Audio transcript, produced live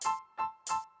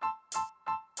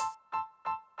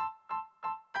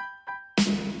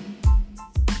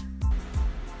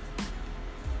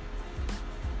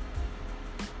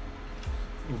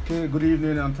Okay, good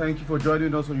evening and thank you for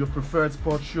joining us on your preferred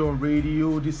sports show on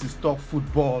radio. This is Talk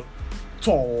Football,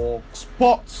 Talk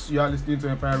Sports. You are listening to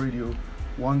Empire Radio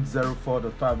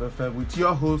 104.5 FM with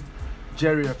your host,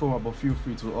 Jerry FM, but feel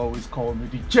free to always call me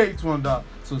the J Wonder.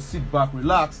 So sit back,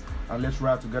 relax, and let's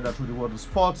ride together through the world of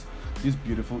sports this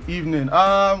beautiful evening.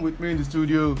 With me in the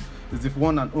studio is the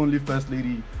one and only First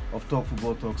Lady of Talk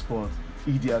Football, Talk Sports,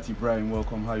 Idiat Ibrahim.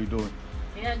 Welcome, how you doing?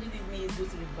 Yeah, good evening. It's good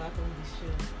to be back on the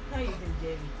show. How are you doing,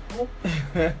 Jerry? Oh,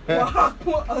 what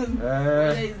happened?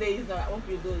 I hope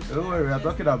you're good. Don't worry, we are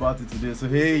talking about it today. So,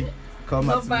 hey, come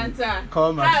at Banter. me.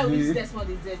 Come at me. How is Desmond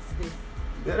is there today?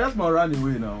 Yeah, Desmond ran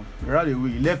away now. He ran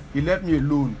away. He left me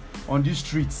alone on these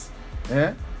streets.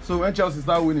 So, when Chelsea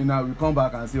start winning now, we come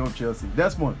back and say, oh, Chelsea.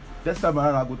 Desmond, this time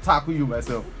around, I go tackle you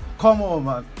myself. Come on,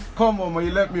 man. Come on, man.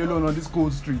 You left me alone on these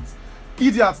cold streets.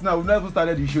 Idiots now, we've never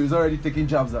started the show. He's already taking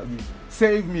jabs at me.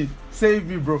 Save me,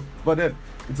 bro. But then,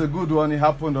 it's a good one. It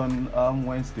happened on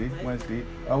Wednesday.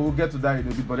 I will get to that in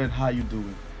a bit. But then, how you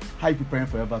doing? How you preparing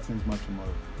for Everton's match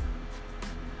tomorrow?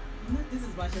 This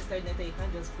is Manchester United. You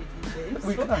can't just predict them.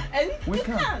 We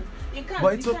can. You can.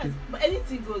 But it's okay. But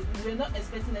anything goes. We're not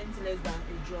expecting anything less than a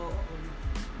draw.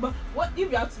 But what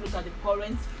if you have to look at the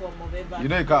current form of Everton? You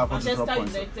know you can't afford to drop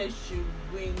points. Manchester United should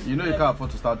win. You know you can't afford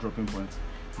to start dropping points.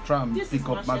 Try and pick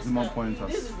up maximum points as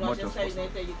much as possible. This is Manchester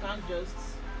United. You can't just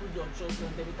put your trust on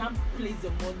them. You can't place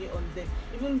your money on them.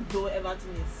 Even though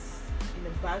Everton is in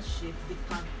a bad shape, they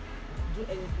can't do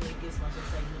anything against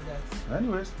Manchester United.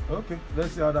 Anyways, okay,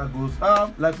 let's see how that goes.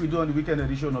 Like we do on the weekend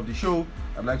edition of the show,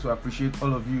 I'd like to appreciate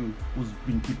all of you who's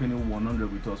been keeping it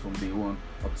 100 with us from day one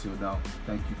up till now.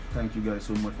 Thank you guys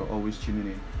so much for always tuning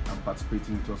in and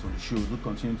participating with us on the show. Do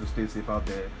continue to stay safe out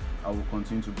there. I will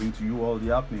continue to bring to you all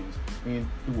the happenings in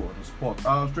the world of sport.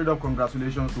 Straight up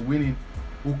congratulations to Winning,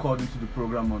 who called into the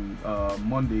program on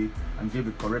Monday and gave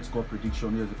a correct score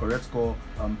prediction. Yes, the correct score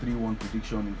 3-1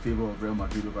 prediction in favor of Real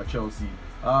Madrid over Chelsea.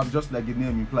 Just like the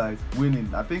name implies,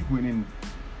 Winning. I think Winning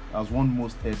has won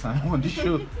most airtime on the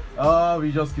show.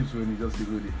 He just keeps winning,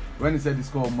 When he said the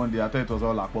score on Monday, I thought it was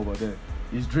all like over there.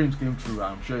 His dreams came true.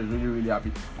 I'm sure he's really, really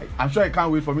happy. I'm sure he can't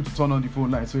wait for me to turn on the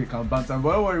phone line so he can banter.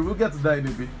 But don't worry, we'll get to that in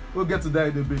a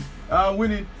bit.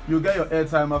 Winnie, you'll get your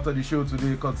airtime after the show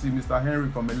today. Courtesy Mr. Henry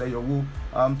from Eleyowo,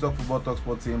 Talk Football, Talk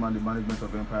Sport team and the management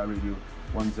of Empire Radio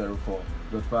 104.5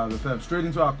 FM. Straight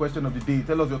into our question of the day.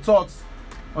 Tell us your thoughts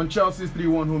on Chelsea's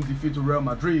 3-1 home defeat to Real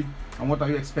Madrid, and what are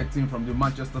you expecting from the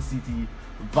Manchester City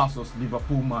versus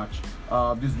Liverpool match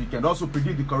this weekend. Also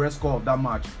predict the correct score of that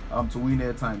match to win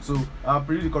airtime. So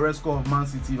predict the correct score of Man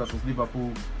City versus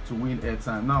Liverpool to win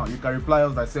airtime. Now you can reply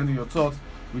us by sending your thoughts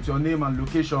with your name and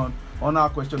location on our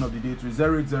question of the day to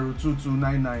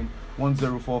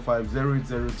 08022991045,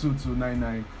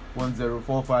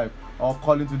 08022991045, or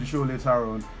call into the show later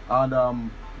on and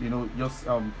just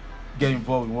get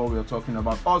involved in what we are talking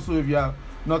about. Also, if you are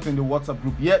not in the WhatsApp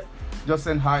group yet, just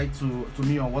send hi to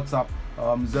me on WhatsApp,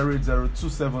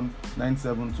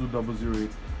 08027972008,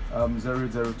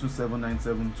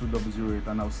 08027972008,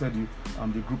 and I'll send you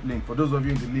the group link. For those of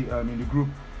you in the group,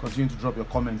 continue to drop your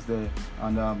comments there,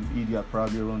 and Idiat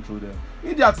probably run through them.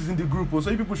 Idiat is in the group, so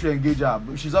you people should engage her.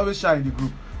 She's always shy in the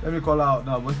group. Let me call her out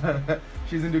now, but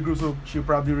she's in the group, so she'll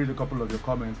probably read a couple of your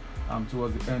comments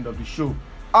towards the end of the show.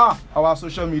 Our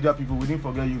social media people, we didn't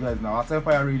forget you guys now. At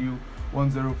Empire Radio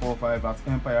 1045, at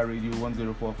Empire Radio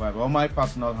 1045, or my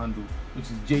personal handle, which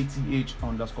is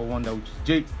JTH_Wonder, which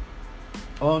is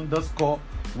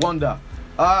J_Wonder.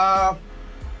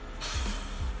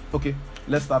 Okay,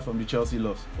 let's start from the Chelsea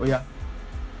loss. Oh yeah,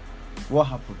 what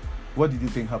happened? What did you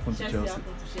think happened to Chelsea?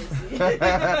 Happened to Chelsea.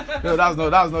 No,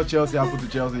 that's not Chelsea happened to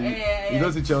Chelsea. You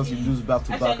don't see Chelsea lose back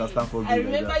to back at Stamford Bridge. I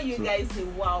remember you guys say,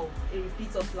 "Wow, a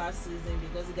repeat of last season,"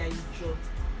 because you guys dropped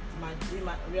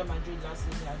Real Madrid last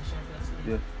season at the Champions League.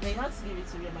 Yeah. But you have to give it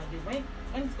to Real Madrid. When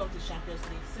it comes to Champions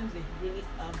League, since they really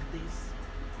have this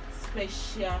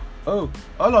special. Oh,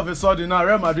 all of a sudden now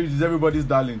Real Madrid is everybody's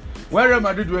darling. When Real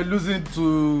Madrid were losing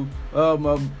to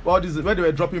all these, when they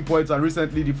were dropping points, and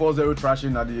recently the 4-0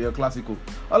 trashing at the Clasico,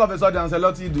 all of a sudden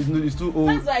Ancelotti is too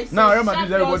old. Now Real Madrid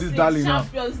is everybody's darling now.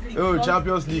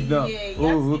 Champions League now. Yeah,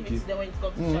 oh, okay. When it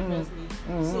comes to Champions League,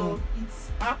 so it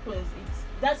happens.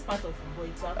 That's part of football.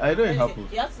 It happens. I know it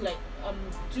happens. You have to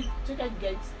Tuchel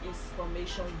gets his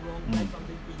formation wrong right from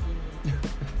the beginning.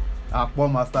 Our poor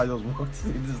master just walked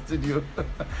in the studio.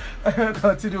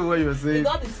 Continue what you were saying. He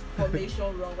got his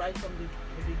formation wrong right from the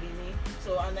beginning.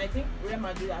 So, and I think Real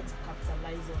Madrid had to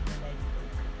capitalize on it.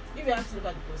 If you have to look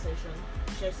at the possession,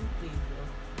 Chelsea played well,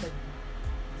 but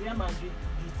Real Madrid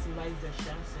utilized their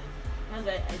chances. That's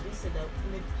why I did say that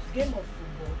in a game of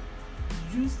football,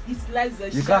 utilize the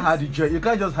You can't hide the joy. You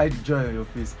can't just hide the joy on your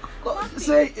face.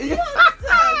 Say,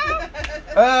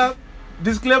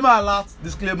 disclaimer alert.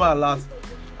 Disclaimer alert.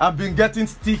 I've been getting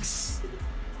sticks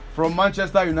from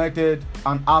Manchester United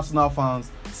and Arsenal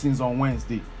fans since on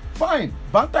Wednesday. Fine,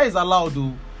 banter is allowed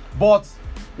though, but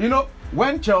you know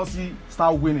when Chelsea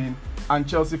start winning and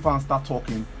Chelsea fans start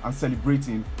talking and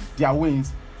celebrating their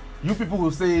wins, you people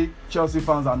will say Chelsea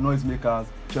fans are noisemakers,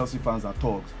 Chelsea fans are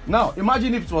thugs. Now,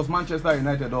 imagine if it was Manchester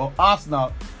United or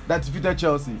Arsenal that defeated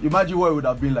Chelsea. Imagine what it would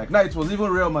have been like. Now, it was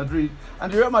even Real Madrid.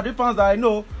 And the Real Madrid fans that I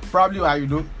know probably are, you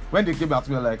know, when they came back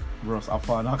to me like, bros, I'm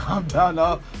fine, now calm down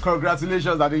now.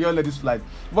 Congratulations that you all let this flight.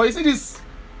 But you see this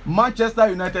Manchester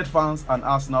United fans and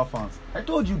Arsenal fans. I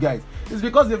told you guys, it's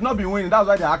because they've not been winning. That's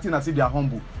why they're acting as if they're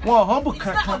humble. Well, humble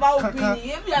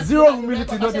zero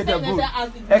humility, not get their goal.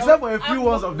 Except for a few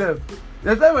ones of them.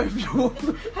 Except for a few.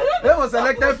 There was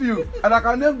selected few, and I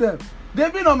can name them.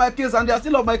 They've been on my case, and they're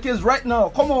still on my case right now.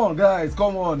 Come on, guys,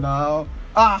 come on now.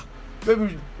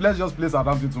 Maybe let's just play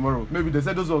Southampton tomorrow. Maybe they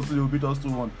said those ones will beat us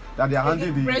 2-1. That they're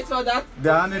handing the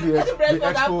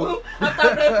expo.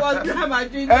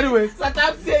 Anyways, I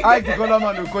Kikola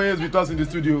Okoye is with us in the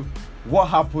studio. What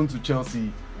happened to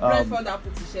Chelsea? Brentford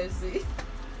happened to Chelsea.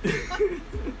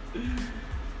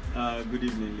 Good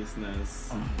evening, listeners.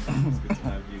 It's good to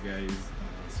have you guys.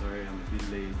 Sorry, I'm a bit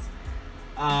late.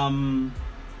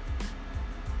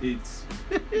 It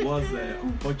was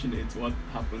unfortunate what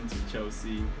happened to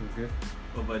Chelsea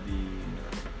over the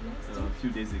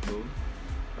few days ago,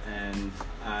 and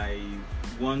I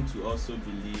want to also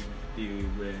believe they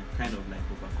were kind of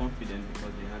like overconfident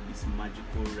because they have this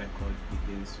magical record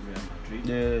against Real Madrid.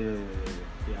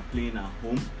 They are playing at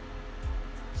home,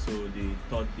 so they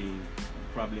thought they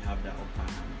probably have that upper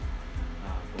hand.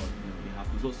 But you know they have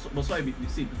to. But sorry, you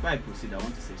see, before I proceed, I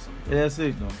want to say something. Yeah, say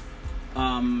it now.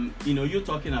 You know, you're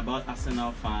talking about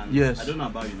Arsenal fans. Yes. I don't know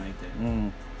about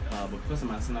United. But because I'm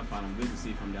an Arsenal fan, I'm going to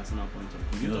see it from the Arsenal point of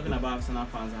view. You're talking about Arsenal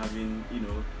fans having, you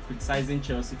know, criticizing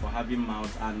Chelsea for having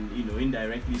mouth, and you know,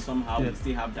 indirectly somehow we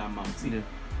still have that mouth. See,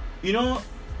 you know,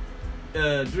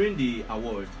 during the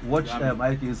award, watch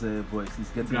Ike's voice. He's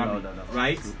getting louder now.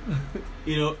 Right?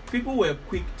 You know, people were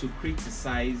quick to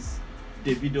criticize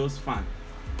Davido's fan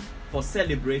for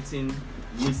celebrating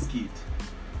Wizkid's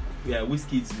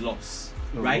loss,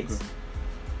 right? Okay.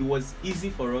 It was easy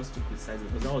for us to criticize it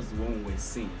because that was the one we were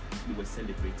seeing, we were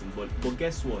celebrating. But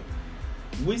guess what?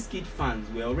 Wizkid fans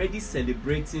were already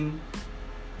celebrating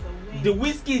the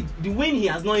win he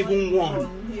has not even won.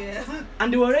 Yeah.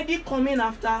 And they were already coming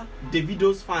after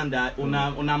Davido's fan that on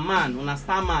a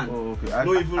star man. Oh, okay. I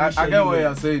get what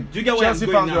you're saying. Do you get what Chelsea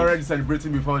I'm going fans now? were already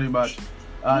celebrating before the match.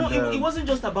 It wasn't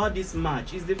just about this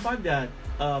match. It's the fact that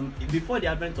before the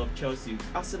advent of Chelsea,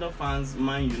 Arsenal fans,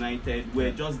 Man United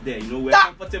were just there. You know, we're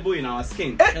comfortable in our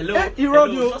skin. Hello,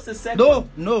 just a second.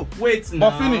 No. Wait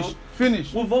now. But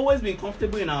finish. We've always been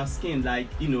comfortable in our skin. Like,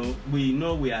 you know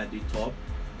we are at the top.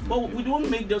 But we don't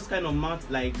make those kind of mouth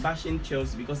like bashing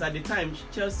Chelsea, because at the time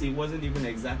Chelsea wasn't even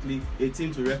exactly a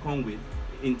team to reckon with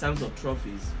in terms of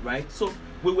trophies, right? So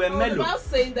we were mellow.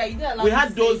 Saying that you didn't allow we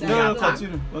had those.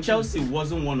 Continue. Chelsea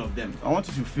wasn't one of them. I want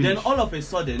you to finish. Then all of a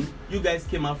sudden, you guys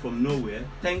came out from nowhere,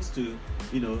 thanks to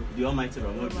the almighty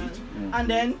Ramovic, and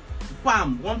then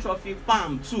bam, one trophy,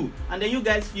 bam, two, and then you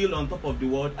guys feel on top of the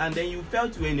world, and then you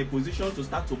felt you were in a position to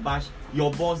start to bash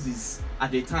your bosses at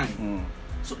the time.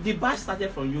 So the bash started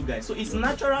from you guys. So it's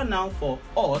natural now for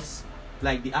us,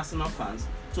 like the Arsenal fans,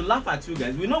 to laugh at you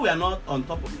guys. We know we are not on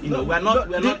top of,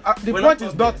 the point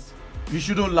is not you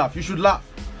shouldn't laugh. You should laugh.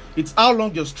 It's how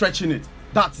long you're stretching it.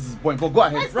 That is his point. But go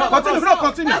ahead.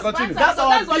 Continue. That's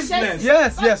our business.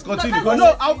 Yes, continue.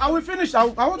 No, I will finish. I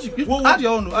want you add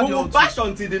your own. We will bash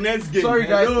until the next game. Sorry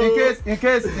guys, in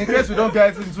case we don't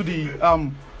get into the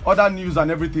other news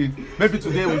and everything, maybe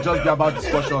today will just be about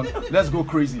discussion. Let's go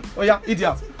crazy. Oh yeah,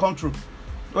 idiot, come true.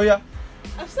 Oh yeah.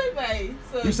 I've said my.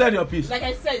 So you said your piece. Like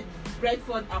I said,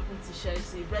 Brentford happened to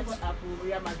Chelsea. Brentford happened,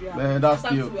 Real Madrid. That's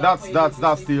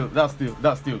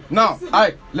still. Now,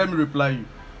 let me reply you.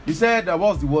 You said what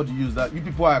was the word you used, that you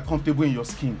people are comfortable in your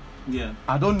skin. Yeah.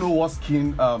 I don't know what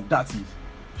skin that is.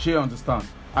 Sure, you understand.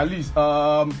 At least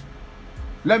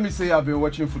let me say I've been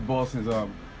watching football since the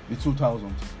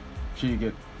 2000s. Sure, you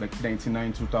get like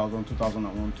 99, 2000,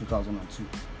 2001, 2002.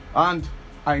 And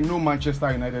I know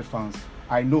Manchester United fans.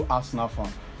 I know Arsenal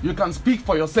fans. You can speak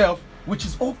for yourself, which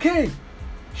is okay.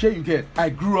 Sure, you get. I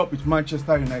grew up with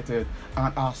Manchester United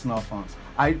and Arsenal fans.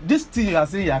 This thing you are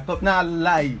saying, you're not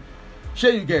lie.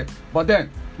 Sure, you get. But then,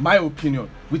 my opinion,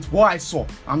 with what I saw,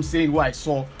 I'm saying what I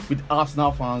saw with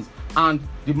Arsenal fans and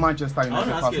the Manchester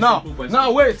United fans.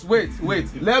 Now, wait.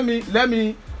 Let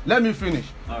me let me finish.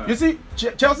 Right. You see,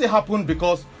 Chelsea happened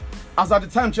because, as at the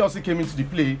time Chelsea came into the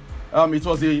play, it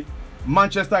was a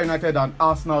Manchester United and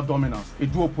Arsenal dominance, a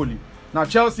duopoly. Now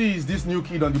Chelsea is this new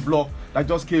kid on the block that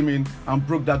just came in and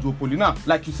broke that duopoly. Now,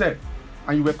 like you said,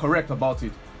 and you were correct about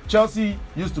it, Chelsea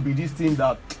used to be this team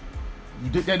that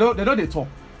they know they talk.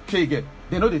 They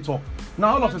know they talk.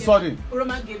 Now all of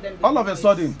a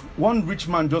sudden, one rich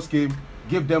man just came,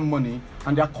 gave them money,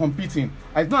 and they are competing.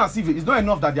 And it's not as if it's not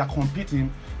enough that they are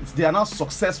competing. They are now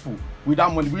successful with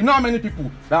that money. We know how many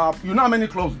people you know how many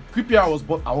clubs QPR was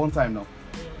bought at one time now.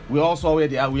 We all saw where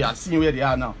they are. We are seeing where they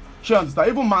are now. Sure, understand.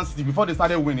 Even Man City, before they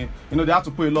started winning, they had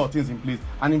to put a lot of things in place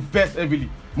and invest heavily,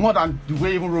 more than the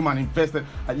way even Roman invested.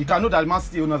 You can know that Man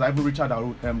City owners are even richer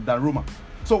than Roma.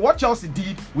 So what Chelsea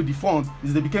did with the funds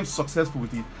is they became successful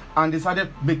with it, and they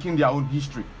started making their own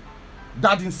history.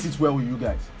 That didn't sit well with you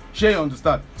guys. Sure, you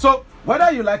understand. So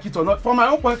whether you like it or not, from my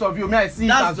own point of view, I see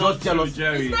that's it as just jealousy.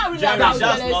 Jerry. It's not really Jerry, about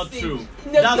that's jealousy. not true.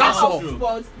 That's not true.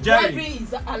 Sports, Jerry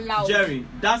is allowed. Jerry,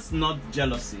 that's not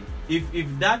jealousy.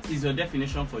 If that is your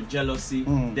definition for jealousy,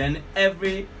 then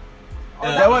every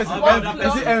always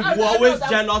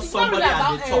jealous somebody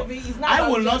at the top. I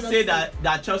will not say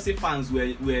that Chelsea fans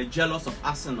were jealous of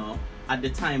Arsenal at the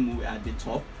time we were at the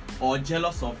top, or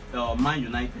jealous of Man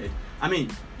United. I mean,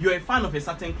 you're a fan of a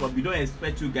certain club. You don't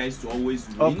expect you guys to always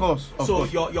win. Of course.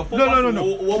 Your focus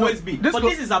will always be.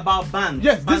 This is about banter.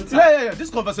 Yes, this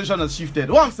conversation has shifted.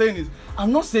 What I'm saying is,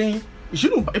 I'm not saying you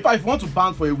shouldn't. If I want to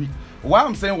ban for a week, what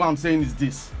I'm saying is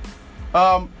this.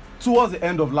 Towards the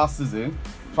end of last season,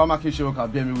 Farmer Kisho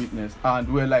can bear me witness,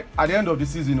 and we're like, at the end of the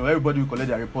season, everybody will collect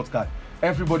their report card.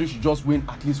 Everybody should just win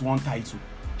at least one title.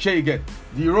 Share you get.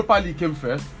 The Europa League came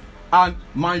first, and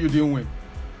Man U didn't win.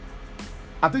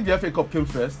 I think the FA Cup came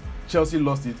first. Chelsea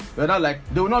lost it. They're not like,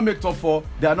 they will not make top 4.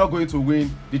 They are not going to win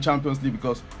the Champions League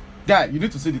because, you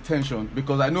need to see the tension,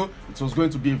 because I know it was going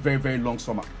to be a very, very long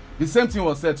summer. The same thing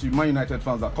was said to Man United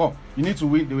fans that, come, you need to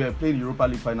win. They were playing the Europa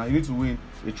League final. You need to win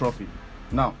a trophy.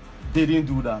 Now, they didn't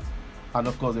do that. And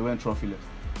of course, they went trophyless.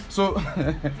 So,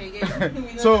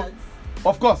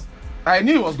 of course, I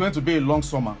knew it was going to be a long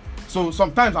summer. So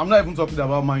sometimes I'm not even talking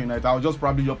about Man United. I'll just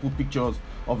probably just put pictures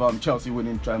of Chelsea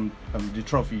winning the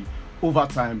trophy over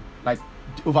time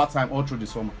all through the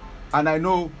summer. And I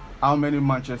know how many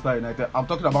Manchester United. I'm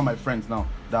talking about my friends now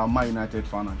that are Man United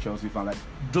fan and Chelsea fan. Like,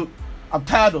 dude, I'm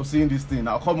tired of seeing this thing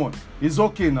now. Come on, it's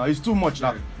okay now. It's too much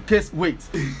now. Wait,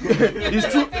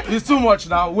 it's too much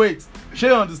now. Wait, you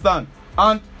understand?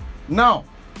 And now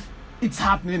it's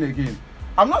happening again.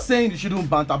 I'm not saying you shouldn't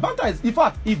banter. Banter is, in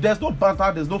fact, if there's no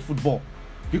banter, there's no football.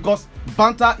 Because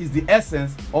banter is the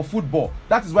essence of football.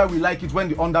 That is why we like it when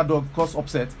the underdog cause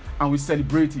upset and we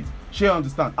celebrate it. You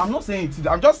understand? I'm not saying it.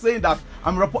 I'm just saying that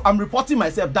I'm reporting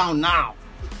myself down now.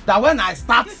 That when I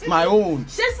start my own,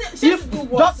 Chelsea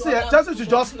should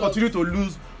just continue to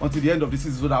lose until the end of the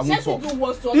season so that I won't talk.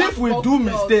 If we do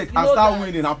mistake and start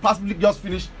winning and possibly just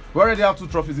finish, we already have 2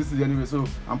 trophies this season anyway, so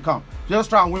I'm calm. Just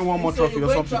try and win one more trophy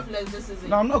or something.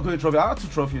 No, I'm not going trophy. I have 2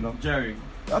 trophies now. Jerry,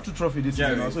 I have 2 trophies this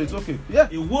season now, so it's okay. Yeah.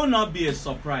 It will not be a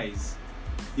surprise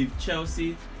if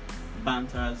Chelsea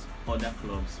banters other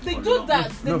clubs. They do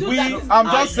that. I'm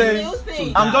just saying.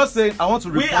 I want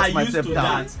to report myself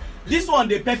down. This one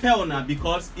they pepper on her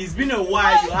because it's been a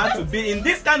while. You have to be in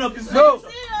this kind of situation. No,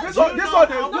 this one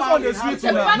they sweet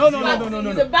now.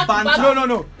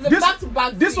 No.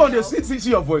 This one they see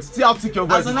your voice. See how thick your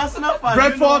voice. As a national fan,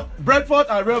 Brentford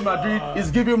and Real Madrid is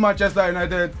giving Manchester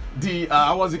United the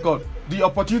what's it called? The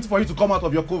opportunity for you to come out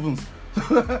of your covens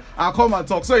and come and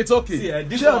talk. So it's okay. See,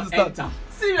 this one enter.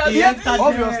 Seriously,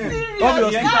 obviously.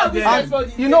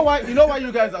 And you know why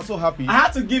you guys are so happy? I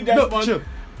had to give them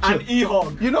an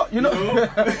e-hug. You know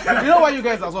why you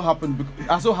guys are so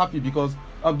happy because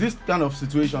this kind of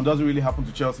situation doesn't really happen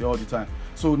to Chelsea all the time.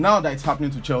 So now that it's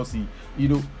happening to Chelsea, you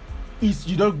don't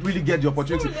really get the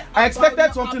opportunity. I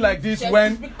expected something like this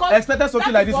when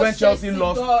Chelsea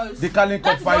lost the Carling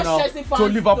Cup final to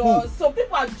Liverpool. So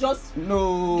people are just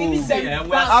giving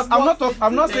them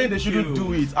I'm not saying they shouldn't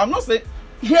do it. I'm not saying.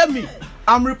 Hear me.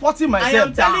 I'm reporting myself. I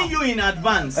am telling you in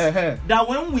advance that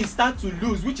when we start to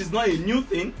lose, which is not a new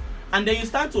thing, and then you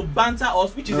start to banter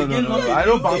us, which is not a new thing. I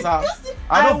don't banter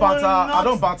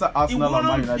Arsenal and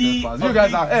Man United fans. You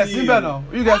guys are Simba now.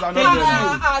 You guys are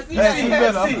not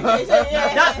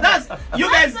that's you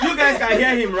guys can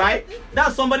hear him, right?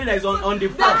 That's somebody that is on the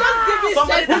floor.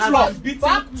 Somebody that has been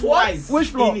beaten twice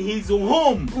in his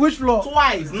home. Which floor?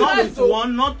 Twice, not with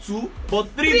 1, not 2, but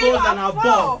 3 goals and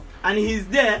above. And he's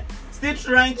there still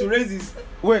trying to raise his.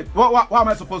 Wait, what am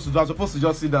I supposed to do? I'm supposed to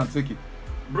just sit down and take it.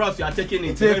 Bros, you are taking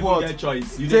it. Take you what? Get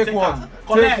choice. You take take what? am.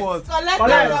 Take what?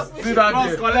 Collect. See that Bros,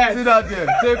 there. collect. See that there.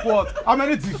 Take what? How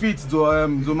many defeats do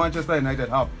Manchester United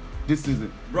have this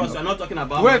season? Bros, you're not talking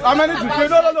about. Wait, how many talking defeats?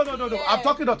 about No.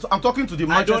 Chelsea, I'm talking to the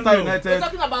I don't Manchester know. United We're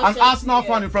talking about and Chelsea, Arsenal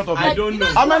fan in front of me. I don't know.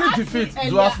 How many defeats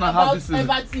do Arsenal have this season?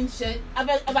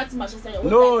 Everton, Manchester United.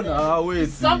 No, wait.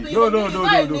 Something. No. It's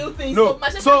not a new thing. So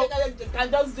Manchester So United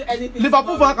can just do anything.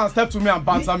 Liverpool fan can step to me and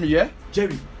banter me, yeah?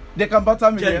 Jerry. They can banter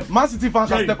me, Jerry. yeah? Man City fan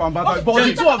can Jerry. step and banter me. Okay, But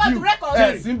Jerry. the two of Talk you, about the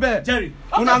record. Simbe. Jerry.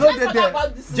 Una no dey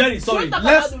there. Jerry, sorry.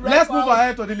 Let's move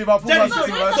ahead to the Liverpool Jerry, Man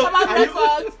City. sorry. right? So, Talk about are you-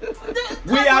 record.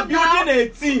 We are building a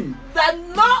team. That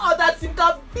no other team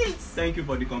can beat. Thank you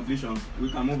for the completion.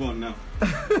 We can move on now.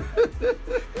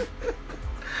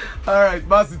 All right,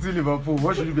 Man City, Liverpool.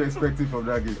 What should you be expecting from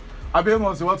that game?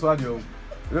 Abemos, you want to add your own?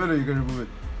 No, you can remove it.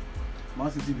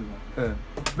 Man City, Liverpool.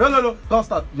 No. Don't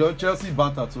start. Your Chelsea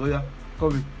banter. So yeah,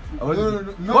 come in.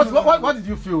 No, What did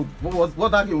you feel?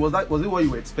 What that game was? Was it what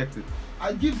you were expecting?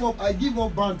 I give up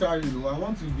banter, you know. I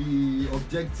want to be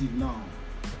objective now.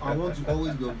 I want to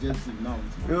always be objective now.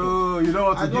 Oh, you don't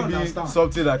want to I don't give me understand.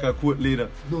 something like a quote later.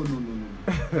 No.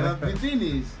 The thing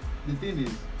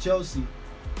is, Chelsea,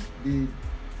 they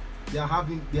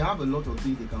have a lot of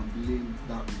things they can blame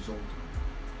that result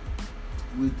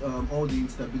on. With all the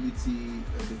instability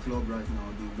at the club right now,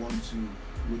 they want to,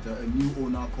 with a new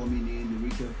owner coming in, the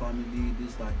Ricker family,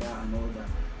 this, that, and all that.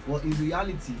 But in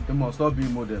reality, You must not be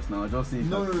modest now. Just say it.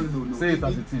 No. Say it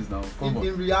as it is now. Come on.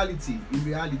 In reality,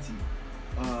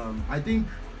 I think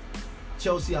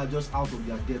Chelsea are just out of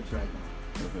their depth right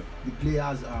now. Okay. The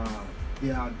players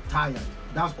are tired.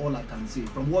 That's all I can say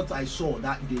from what I saw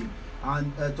that game.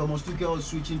 And Thomas Tuchel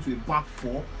switching to a back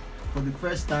four for the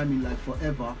first time in like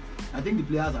forever. I think the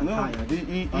players are tired.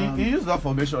 He used that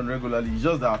formation regularly. It's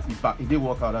just that he didn't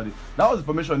work out that day. That was the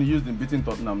formation he used in beating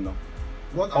Tottenham now.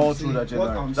 All through that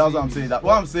January. That's what I'm saying.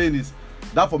 What I'm saying is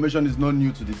that formation is not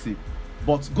new to the team.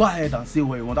 But go ahead and say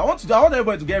what you want. I want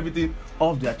everybody to get everything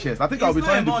off their chest. I think I'll be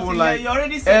turning the phone line. He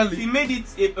already said early. he made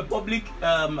it a public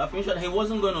affirmation that he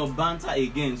wasn't going to banter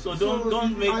again. So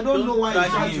don't make. I don't know why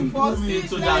drag he's him trying to pull me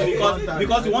into into that that.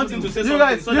 because you want him to say You something.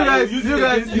 guys, so you that guys, he'll use you it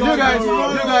guys, against you guys,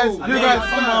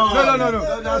 Come on.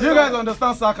 no. You guys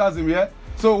understand sarcasm, yeah?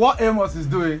 So what Amos is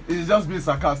doing is just being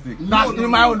sarcastic. That's in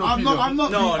my own opinion. I'm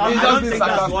not. No, I'm He's I just don't being think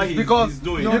that's sarcastic what he's because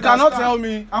doing. you You cannot understand? tell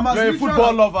me I'm as you're a neutral football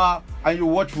as- lover and you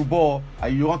watch football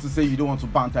and you want to say you don't want to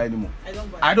banter anymore.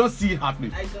 I don't see it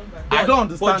happening. I don't I don't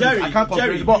understand Jerry, it. I can't comprehend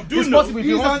Jerry, it. But you do it's know possible if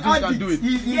he He's wants an to do it, he can do addict. it.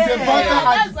 He's Yeah, a banter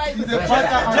that's addict. why- He's a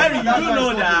banter Jerry, addict. you do That's know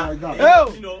why that. it's something like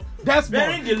Oh, You know, that's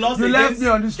bearing the loss you left me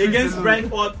on the streets against alone.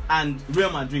 Brentford and Real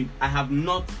Madrid, I have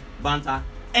not banter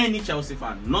any Chelsea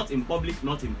fan, not in public,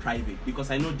 not in private,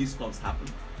 because I know these stuffs happen.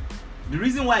 The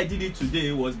reason why I did it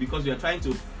today was because we are trying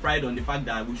to pride on the fact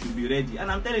that we should be ready,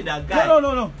 and I'm telling that guy,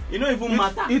 No. it don't even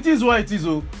matter. It is what it is,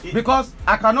 oh. Because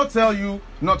I cannot tell you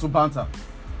not to banter.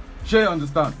 Sure, you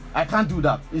understand? I can't do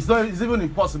that. It's even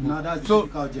impossible. Nah, that's so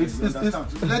difficult, Jerry. it's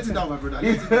Let it down, my brother.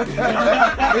 Let it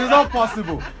down. it's not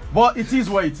possible. But it is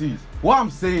what it is. What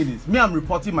I'm saying is, I'm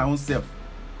reporting my own self.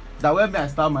 That when I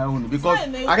start my own because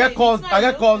I get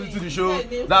called into the show.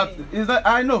 That is that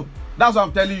I know. That's what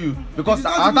I'm telling you. Because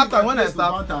at that time when I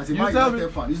start, you tell me.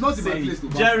 It's not the place to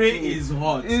banter. Jerry is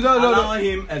hot. Allow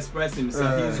him express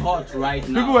himself. He's hot right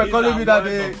now. People were These calling are me that words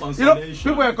day. of You know,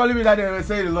 consolation. people were calling me that day. They were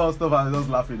saying a lot of stuff, and I was just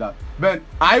laughing at. But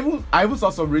I even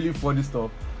saw some really funny stuff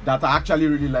that I actually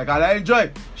really like, and I enjoy.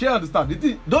 She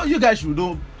understand. You guys should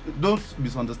don't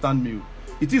misunderstand me.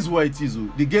 It is what it is.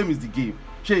 The game is the game.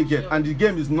 She get, and the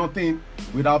game is nothing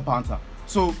without banter.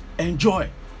 So enjoy.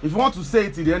 If you want to say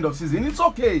it till the end of season, it's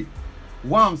okay.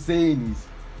 What I'm saying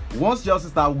is, once Chelsea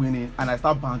start winning and I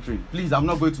start bantering, please, I'm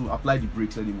not going to apply the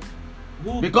brakes anymore.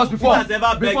 Because before, has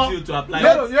ever begged you to apply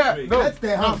no, the yeah, brakes? no. Let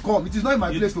the hand come. It is not in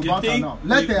my place to you banter think now.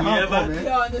 Let the we hand ever-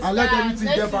 come, and let everything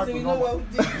get back to normal.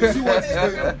 You see what is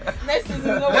going on? Next season, you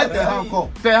know Let what the hand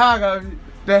come. The hang.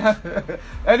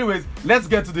 Anyways, let's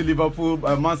get to the Liverpool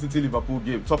Man City Liverpool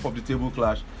game, top of the table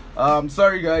clash.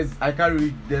 Sorry guys, I can't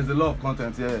really. There's a lot of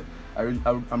content here.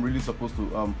 I'm really supposed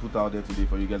to put out there today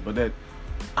for you guys, but then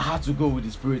I had to go with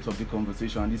the spirit of the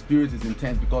conversation, and the spirit is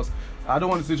intense because I don't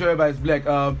want to say everybody's like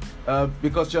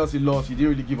because Chelsea lost, you didn't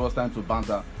really give us time to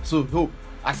banter. So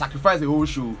I sacrificed the whole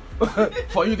show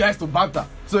for you guys to banter.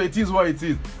 So it is what it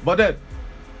is. But then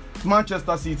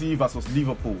Manchester City versus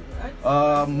Liverpool.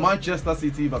 Manchester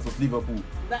City versus Liverpool.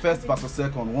 First versus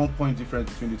second, 1 point difference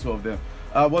between the two of them.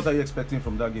 What are you expecting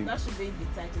from that game? That should be the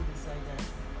title decider.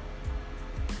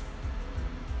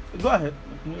 Go ahead.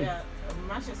 Yeah,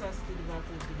 Manchester City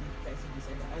Liverpool will be the title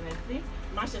decider, and I think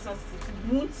Manchester City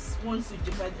won't want to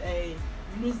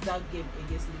lose that game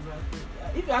against Liverpool.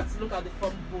 If you have to look at the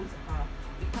form both are,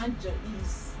 you can't just.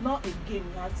 It's not a game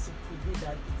you have to predict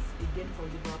that it's a game for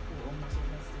Liverpool or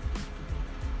Manchester City today.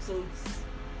 So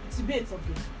it's a bit of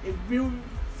a real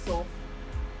soft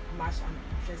match and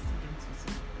interesting game to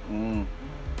see.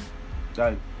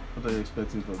 Guy, what are you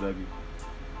expecting from that game?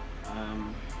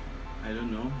 I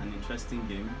don't know, an interesting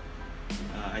game.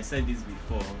 I said this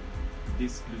before.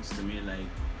 This looks to me like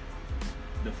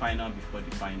the final before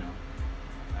the final.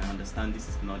 I understand this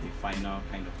is not a final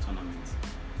kind of tournament,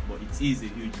 but it is a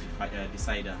huge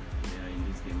decider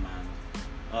in this game.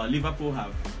 And Liverpool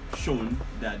have shown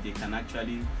that they can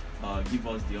actually give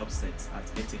us the upsets at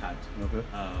Etihad. Okay.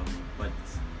 But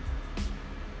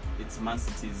it's Man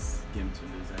City's game to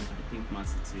lose. I think Man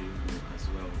City will as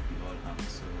well be all out.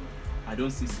 So I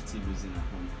don't see City losing at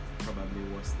home. Probably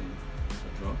worse than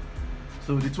a draw.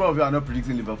 So the 12 of you are not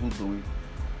predicting Liverpool to win.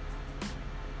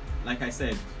 Like I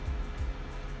said,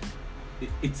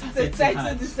 it's a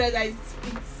title to say that it's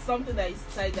something that is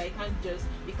tight that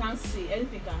you can't say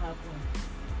anything can happen.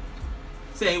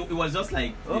 So it was just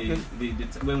like okay.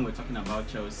 When we're talking about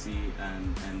Chelsea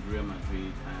and Real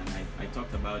Madrid, and I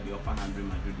talked about the upper hand Real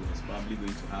Madrid was probably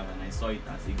going to have, and I saw it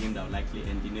as a game that would likely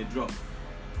end in a draw.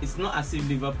 It's not as if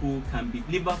Liverpool can be.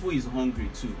 Liverpool is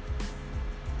hungry too.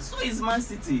 So is Man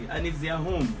City, and it's their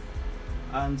home.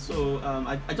 And so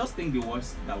I just think the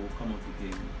worst that will come of the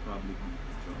game will probably be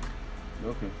a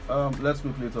draw. Okay. Let's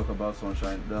quickly talk about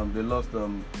Sunshine. They lost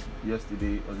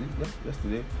yesterday. Was it? Yeah,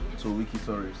 yesterday. So Wiki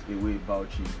Torres away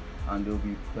Bauchi, and they'll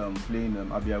be playing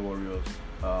Abia Warriors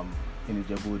in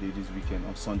Ijebu-Ode this weekend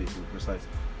on Sunday to be precise.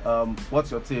 What's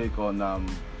your take on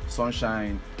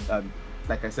Sunshine?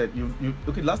 Like I said, you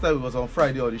okay. Last time it was on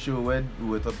Friday on the show when we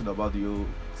were talking about the old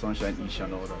Sunshine ish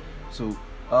and all that. So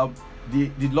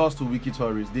they lost to Wiki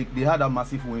Torres. They had a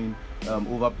massive win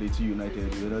over Plateau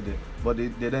United the other day, but they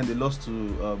lost to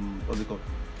what's it called,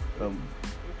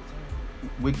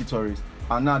 Wiki Torres,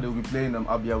 and now they'll be playing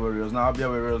Abia Warriors. Now Abia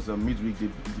Warriors midweek they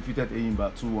defeated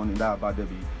Eyimba 2-1 in that bad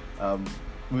derby.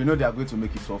 We know they are going to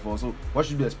make it 12-4. So what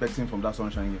should we be expecting from that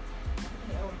Sunshine game?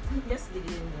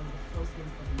 Yesterday was the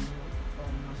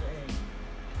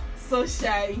first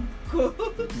game for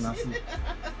the new Sunshine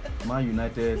Man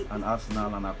United and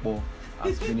Arsenal and Akpo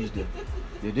has finished them.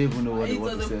 They don't even know what they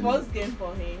want to say. It was the first game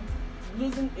for him,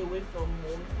 losing away from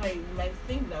home. You might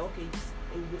think that okay,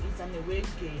 it's an away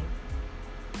game.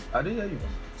 I didn't hear you.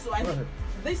 So I think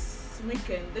this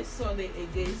weekend, this Sunday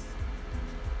against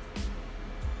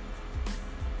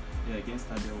against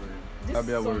Abia Warriors. This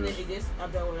Abia Sunday Warriors. against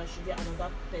Abia Warriors should be another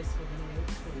test for the new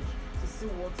coach to see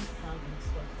what he has in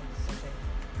store for the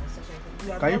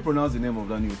Sunshine. Can you pronounce the name of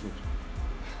that new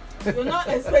coach? You're not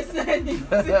expecting anything.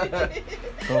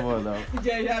 Come on now.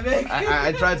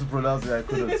 I tried to pronounce it, I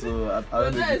couldn't. So I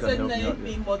don't know if you can help me out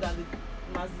there. More than the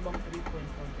maximum 3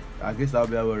 points for them. I guess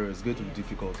Abia Warriors is going to be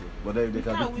difficult, but if they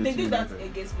can they did that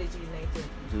against Plateau United.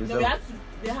 So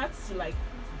they had to like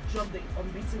drop the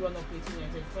unbeaten run of Plateau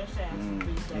United. Sunshine had to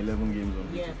play that. 11 games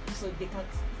unbeaten. Yeah, so they can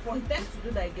for them to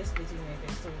do that against Plateau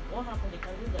United. So what happened? They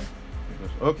can do that.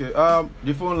 Okay,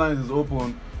 the phone line is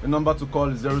open. The number to call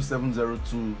is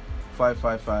 0702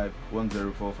 555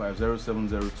 1045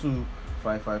 0702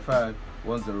 555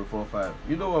 1045.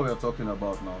 You know what we are talking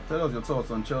about now. Tell us your thoughts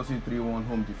on Chelsea 3-1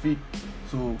 home defeat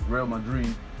to Real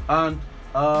Madrid, and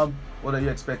what are you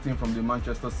expecting from the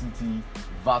Manchester City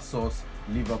versus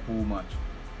Liverpool match?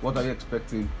 What are you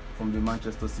expecting from the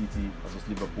Manchester City versus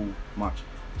Liverpool match?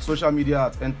 Social media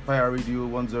at Empire Radio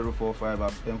 1045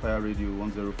 at Empire Radio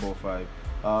 1045.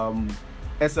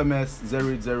 SMS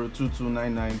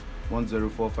 0802299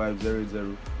 1045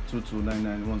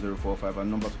 0802299 1045, and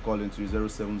number to call into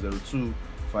 0702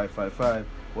 555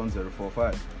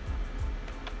 1045.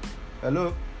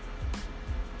 Hello.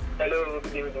 Hello,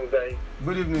 good evening, guys.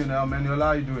 Good evening, Meniola. How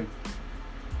are you doing?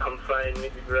 I'm fine,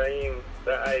 Mr. Ibrahim.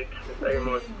 Very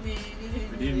much.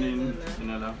 Good evening,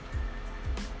 Meniola.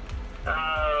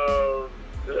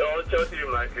 Chelsea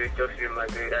Madrid.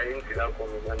 I didn't see that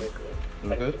coming, honestly.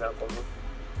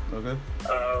 Okay.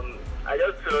 I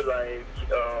just feel like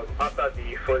after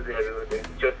the 4-0, then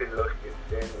Chelsea lost it.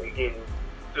 Then again,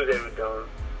 2-0 down,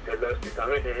 they lost it. And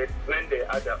when they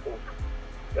had that hope,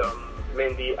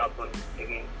 Mendy happened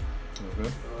again.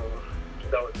 Okay.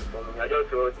 That was it for me. I just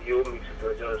felt the whole mix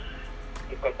was just,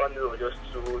 the company was just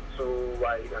too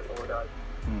wide and all that.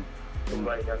 Too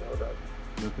wide and all that.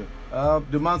 Okay.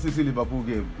 The Man City Liverpool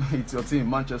game. It's your team,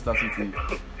 Manchester City,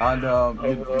 and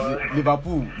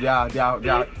Liverpool. They are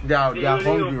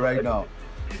hungry right now.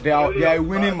 They are a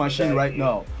winning machine right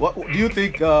now. What do you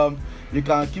think? You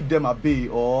can keep them at bay,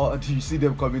 or do you see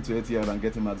them coming to Etihad and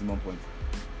getting maximum points?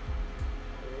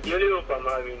 the only hope I'm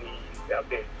having is their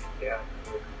best. Yeah.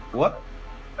 What?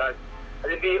 That, I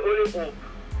think the only hope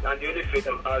and the only faith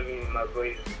I'm having in my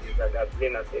boys is that they're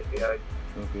playing at Etihad.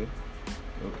 Okay.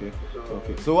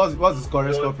 So what's the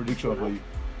score prediction for you?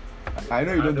 I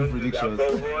know you don't do predictions.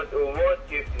 But what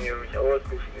case scenario? What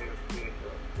case scenario?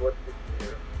 What case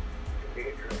scenario?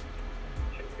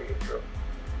 Should be a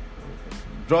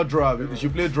draw. Draw. You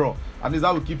should play draw. At least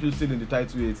that will keep you still in the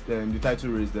title race.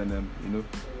 Then you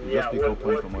just pick up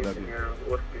points from other games.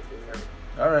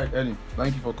 All right, Ellie.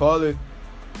 Thank you for calling.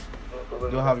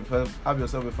 Do have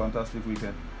yourself a fantastic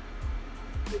weekend.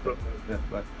 Yeah,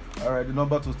 bye. All right, the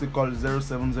number to still call is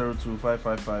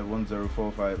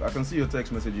 0702-555-1045. I can see your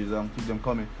text messages. Keep them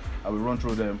coming. I will run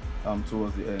through them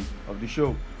towards the end of the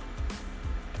show.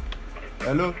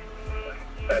 Hello.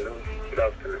 Hello. Good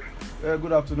afternoon. Yeah,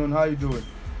 good afternoon. How are you doing?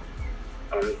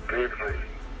 I'm very fine.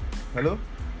 Hello.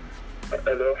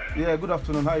 Hello. Yeah, good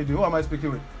afternoon. How are you doing? Who am I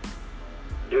speaking with?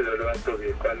 This is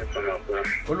Oluwatobi calling from Akwa.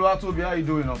 Oluwatobi, how are you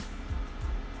doing now?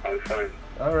 I'm fine.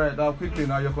 All right, now quickly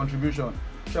now your contribution.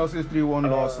 Chelsea's 3-1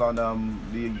 loss and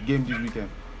the game this weekend.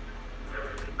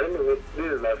 Anyway,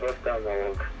 this is my first time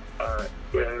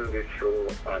hearing this show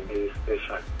on this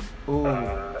station.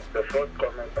 The first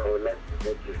comment I would like to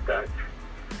make is that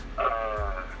I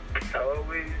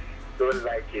always don't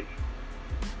like it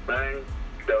when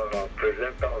the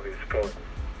presenter of the sport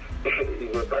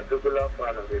is a particular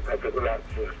fan of a particular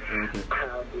team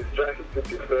and is trying to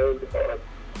defend or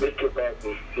speak about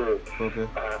this team.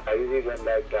 I really don't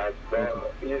like that.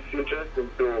 But it's interesting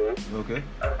though.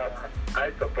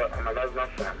 I'm an Arsenal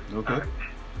fan.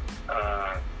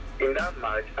 And, in that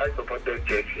match, I supported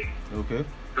Chelsea.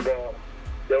 But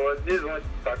there was this one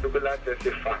particular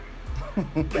Chelsea fan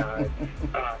that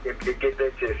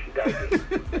implicated Chelsea that day.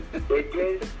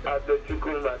 Against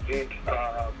Atletico Madrid,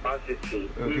 Man City,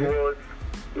 he was,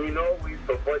 we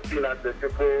supporting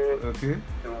Atletico to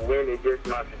win against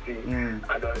Man City, and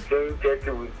I was saying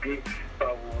Chelsea will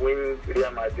win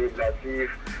Real Madrid as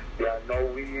if they are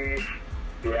Norwich,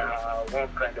 they are one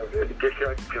kind of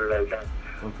relegation team like that.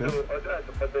 So although I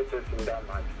supported Chelsea in that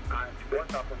match, and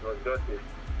what happened was just a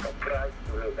surprise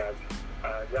to me that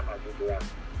Real Madrid won.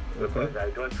 Because I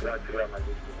don't want Real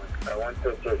Madrid to win. I want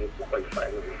Chelsea to qualify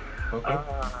anyway.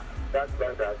 That's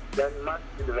like that. Then Man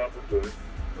City Liverpool game.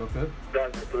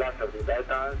 That's the class of the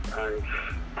Titans, and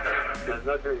there's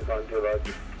nothing you can do about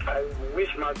it. I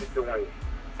wish Man City to win.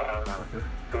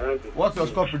 What's your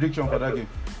score prediction for that game?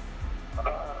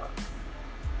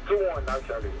 2-1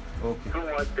 actually.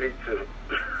 2-1, 3-2.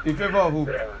 In favor of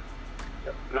who? Yeah.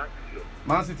 Man City.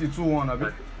 Man City 2-1, I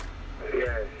mean.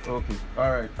 Yeah.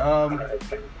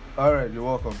 All right, you're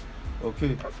welcome.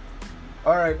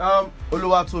 All right,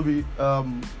 Oluwatobi,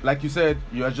 like you said,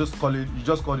 you just called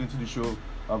into the show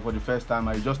for the first time,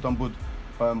 and you just stumbled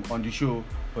on the show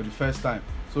for the first time.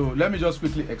 So let me just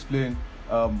quickly explain,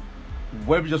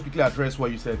 let me just quickly address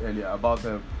what you said earlier about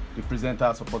the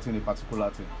presenter supporting a particular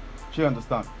team. She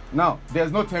understand. Now,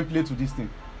 there's no template to this thing.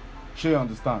 She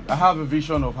understand. I have a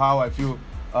vision of how I feel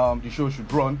the show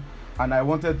should run, and I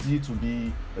wanted it to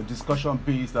be a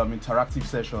discussion-based, interactive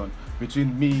session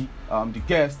between me, the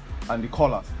guest, and the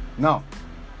callers. Now,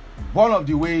 one of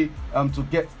the way to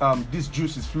get this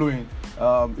juices flowing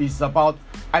is about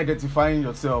identifying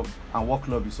yourself and what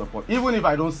club you support. Even if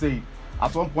I don't say it,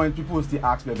 at one point people will still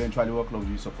ask me eventually what club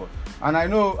do you support. And I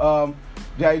know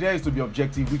the idea is to be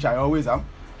objective, which I always am.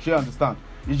 She understand.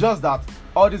 It's just that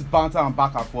all this banter and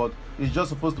back and forth is just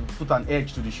supposed to put an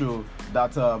edge to the show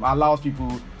that allows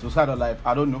people to kind of like,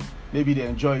 I don't know, maybe they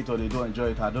enjoy it or they don't enjoy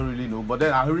it. I don't really know. But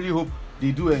then I really hope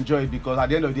they do enjoy it, because at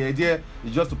the end of the idea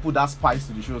is just to put that spice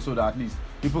to the show so that at least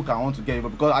people can want to get it.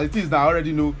 Because as it is now, I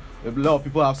already know a lot of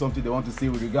people have something they want to say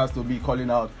with regards to me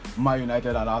calling out Man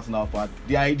United and Arsenal. But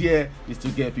the idea is to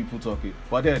get people talking.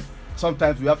 But then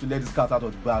sometimes we have to let this cat out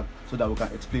of the bag so that we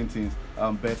can explain things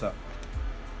better.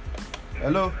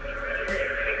 Hello,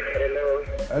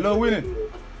 Winnie.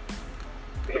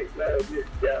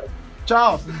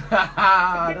 Charles.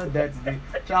 Not that today.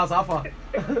 Charles, how far?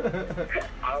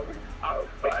 I'm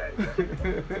fine.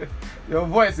 Your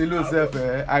voice is low, self.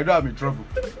 I know I'm in trouble.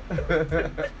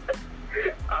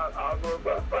 I'm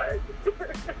over fine.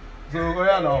 So,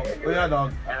 now.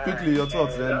 Quickly, your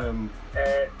thoughts then.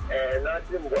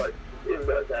 Nothing much.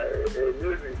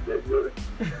 News is the news.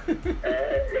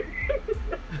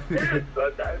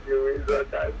 Sometimes you win,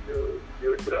 sometimes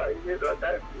you try,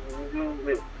 sometimes you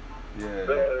win. Yeah.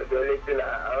 So the only thing I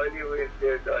only wish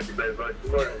is the best, but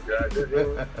tomorrow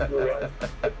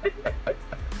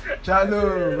Chalo.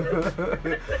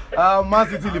 Man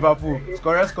City Liverpool.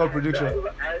 Score prediction. I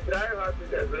try hard to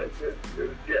the best.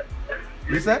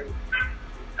 You said?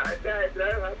 I said, I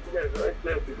have to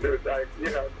get that, you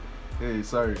know. Hey,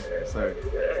 sorry. So,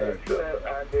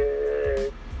 and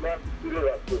Man City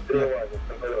Liverpool 3-1 in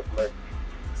the middle of match.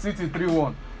 City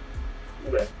 3-1.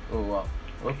 Yeah. Oh wow.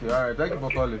 Okay, alright. Thank you for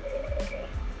calling.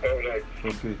 Alright.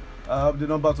 Okay. The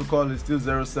number to call is still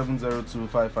 0702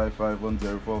 555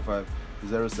 1045.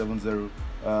 070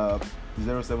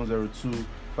 0702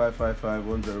 555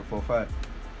 1045.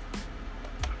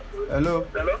 Hello.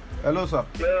 Hello? Hello, sir.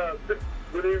 Yeah,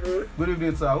 good evening. Good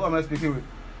evening, sir. Who am I speaking with?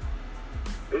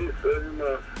 It's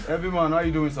Everyman. Everyone, how are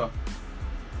you doing, sir?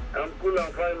 I'm cool,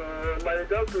 I'm fine. My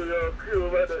regards to your crew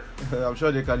over there. I'm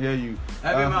sure they can hear you.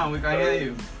 Everyman, we can hear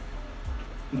you.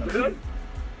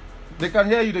 They can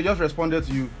hear you, they just responded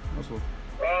to you. That's all.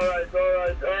 Alright.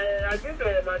 I think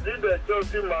Madrid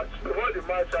Chelsea match. Before the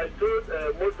match, I told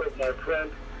most of my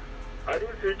friends I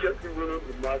didn't see Chelsea winning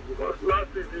the match because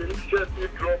last season Chelsea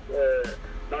dropped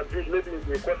Madrid maybe in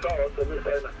the quarter or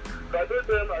semi-final. So I told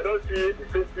them I don't see the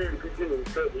same thing repeating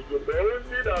itself again. But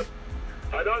only that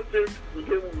I don't think the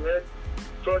game will end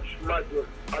such margin.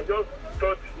 I just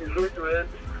thought it's going to end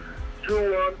 2-1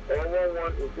 or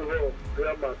 1-1 in favor of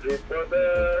Real Madrid. But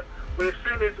we've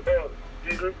seen it all.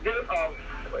 The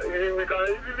game we can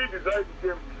easily decide the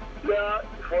game there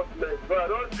first leg. But I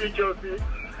don't see Chelsea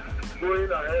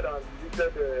going ahead and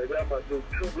beating Real Madrid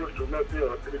 2-0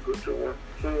 or 3-1.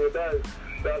 So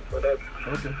that's for that.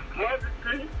 Okay. Man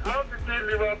City,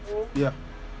 Liverpool. Yeah.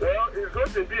 Well, it's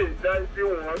going to be a dicey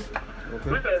one. Okay.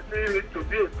 Which I see it to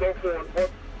be a tough one. But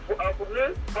for me,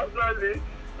 personally,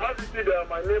 Man City, they are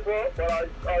my neighbor, but I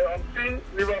am seeing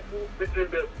Liverpool beating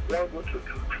them 1-2.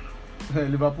 Hey,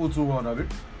 Liverpool 2-1, Abi?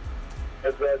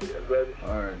 Exactly.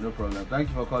 Alright, no problem. Thank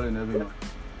you for calling, everyone.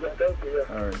 Yeah, thank you.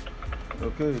 Yeah. Alright.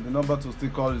 Okay, the number to still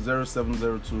call is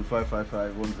 0702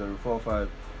 555 1045.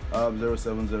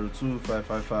 0702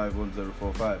 555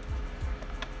 1045.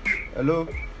 Hello.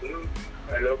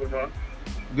 Hello, good morning.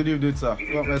 Good evening, sir.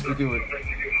 Who am I speaking with?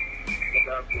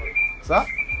 Sir?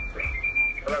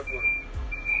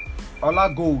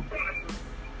 Ola Gold.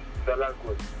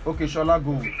 Okay, Shola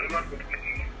Gold.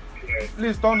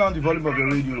 Please turn down the volume of your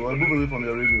radio or move away from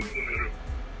your radio.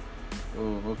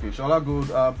 Oh, okay. Shola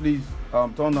Gold, please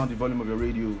turn down the volume of your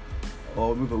radio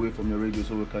or move away from your radio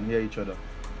so we can hear each other.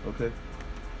 Okay?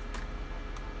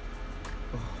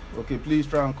 Okay, please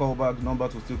try and call back. The number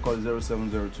to still call is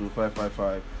 0702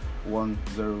 555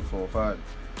 1045.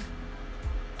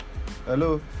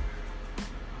 Hello.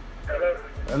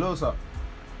 Hello, sir.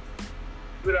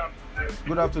 Good afternoon.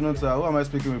 Good afternoon, sir. Who am I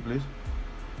speaking with, please?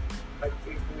 I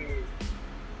speak with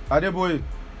Adeboye.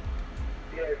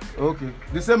 Yes. Okay.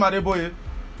 The same Adeboye?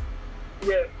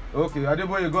 Yes. Okay,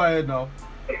 Adeboye, go ahead now.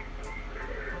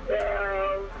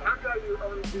 Actually,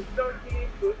 on the Chelsea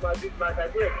with Madrid match, I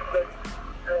did expect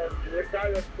the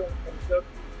direct from Chelsea.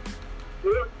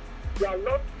 They are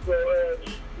not for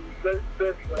the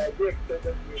best, but I do expect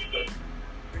them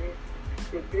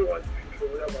to 3-1 for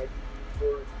Real Madrid.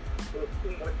 So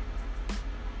too much.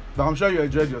 But I'm sure you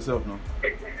enjoyed yourself now.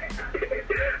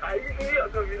 I usually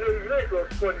it was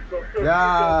fun.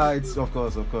 Yeah, it's of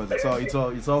course.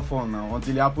 It's all fun now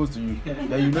until it happens to you.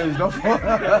 Then you know it's not fun.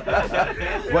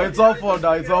 But it's all fun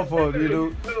now. It's all fun, you know.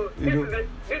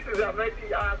 This is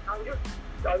amazing.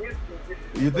 I'm used to this.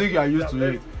 You think you are used to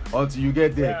it until you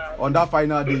get there on that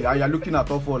final day and you're looking at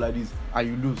top 4 like this and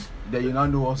you lose. Then you now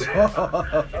know also. Okay,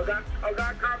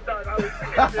 calm down.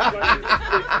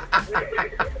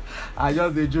 I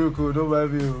just a joke, don't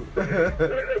mind me.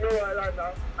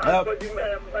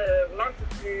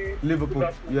 Liverpool,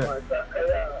 yeah.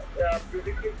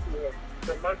 Predicting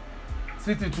to Man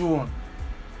City 2-1.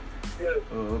 Yes.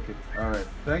 Oh, okay. Alright.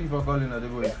 Thank you for calling,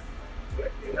 Adeboye.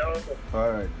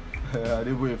 Alright.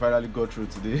 Adeboye finally got through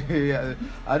today.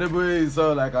 Adeboye is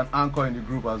sort of like an anchor in the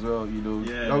group as well, you know.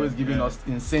 Yeah, He's always giving us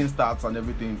insane stats and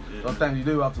everything. Yeah. Sometimes you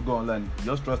don't even have to go online.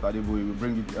 Just trust Adeboye. We'll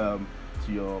bring it to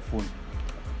your phone.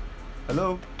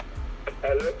 Hello?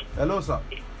 Hello? Hello, sir.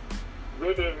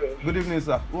 Good evening. Good evening,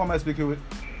 sir. Who am I speaking with?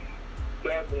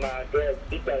 That's my dad.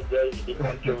 Peter Jerry, the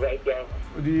country right down.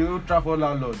 Do you travel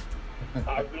landlord?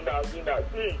 I've been.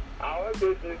 See, I want to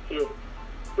say this thing.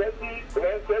 When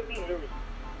Chelsea lose,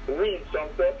 we some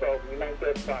sort of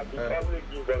United Park. He probably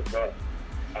give us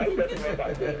I tell you what I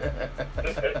say.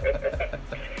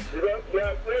 Because they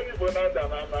are playing bonus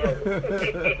and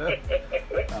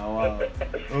Oh, wow.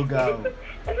 Oh, God.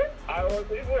 I was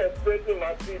even expecting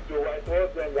my team to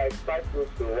whitewash them like 5-1,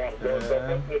 but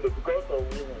unfortunately because of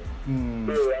winning.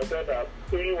 So I thought that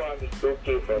 3-1 is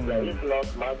okay for them. If not,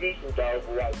 Madrid should have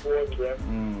whitewashed them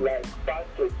like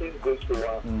 5-6 goals to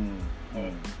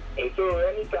 1. And so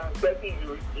anytime Chelsea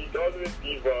lose, it always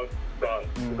gives us fun.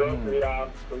 Because we are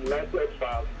United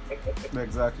fans.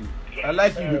 Exactly. I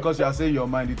like you because you are saying your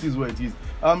mind. It is what it is.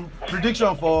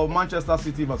 Prediction for Manchester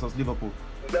City versus Liverpool.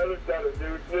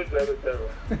 0-0.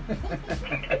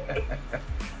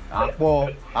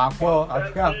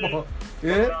 Akpo.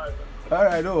 Yeah?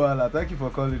 Alright, no wala. Thank you for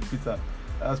calling, Peter.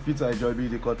 As Peter enjoyed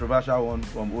being the controversial one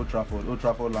from Old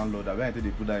Trafford landlord. I mean,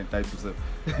 they put that in title, so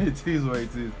it is what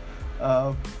it is.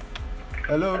 Hello?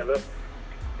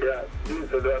 Yeah, this is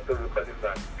Oluwatobi calling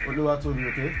back. Oluwatobi,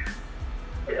 okay?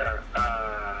 Yeah,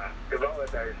 about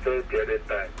what I said the other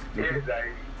time. Yes,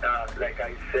 like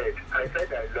I said I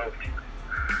loved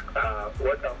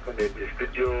what happened in the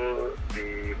studio,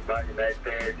 the Man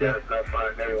United, the Arsenal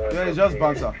fan, everyone. Yeah, it's just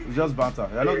banter. It's just banter.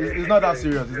 It's not that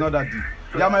serious. It's not that deep.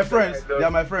 They are my friends. They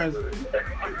are my friends.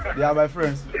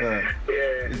 Yeah.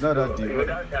 It's not that deep.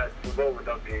 Without that, football would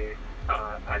not be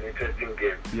an interesting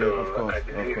game. Yeah, so of course.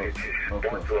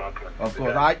 Of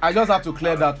course. Yeah. I just have to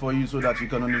clear that for you so that you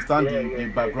can understand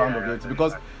the background of it.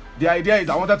 Because the idea is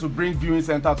I wanted to bring viewing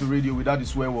center to radio without the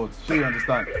swear words. Sure, you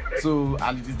understand? So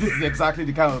this is exactly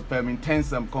the kind of intense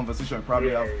conversation you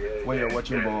probably have when you're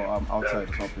watching ball outside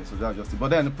or something. So that's just it. But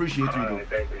then appreciate you though.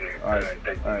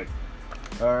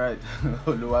 All right.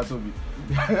 Oluwatobi.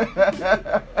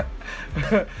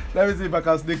 Let me see if I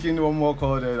can sneak in one more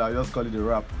call. Then I'll just call it a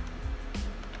wrap.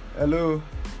 Hello.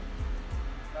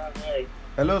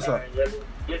 Hello, sir.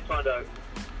 Yes, father.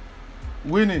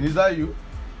 Winning, is that you?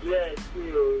 Yes,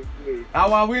 you.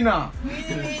 Our winner.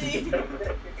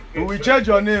 We will change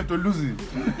your name to Lucy.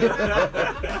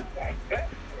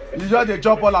 You just they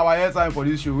chop all our airtime for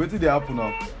this show. Wait till they happen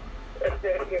now.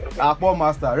 Akpo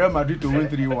Master, Real Madrid to win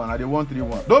 3-1 and they won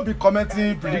 3-1. Don't be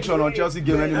commenting prediction on Chelsea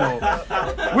game anymore.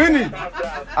 Winning.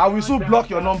 I will soon block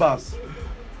your numbers.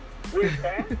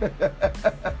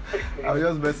 I'm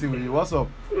just messing with you. What's up?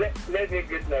 Let me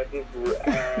get my people. We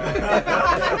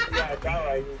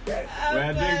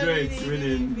are doing great,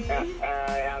 winning.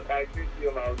 I greet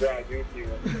you, my brother. I greet you.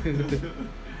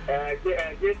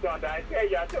 This one, I tell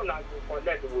you, I don't know how to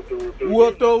connect with you.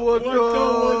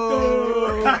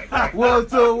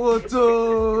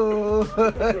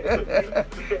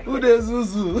 Who the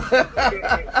Zuzu?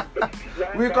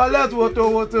 We collect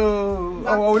woto.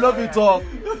 Oh, we love you talk.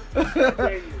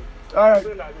 Alright.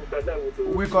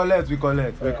 We collect.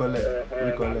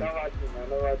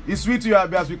 It's sweet to your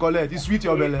abias, we collect. It's sweet to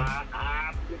your belly.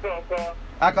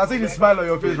 I can see the smile on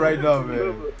your face right now,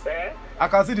 man. I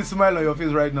can see the smile on your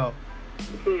face right now.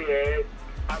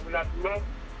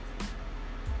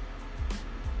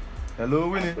 Hello,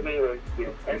 Winnie.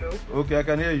 Hello. Okay, I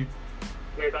can hear you.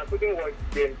 Yes, I couldn't watch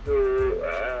them, so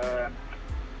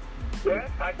yeah,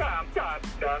 I'm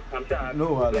sure.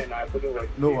 No wala. I couldn't watch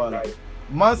No wala.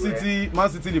 Man City,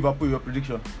 Liverpool, your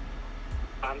prediction?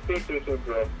 I'm saying 2-2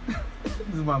 draw.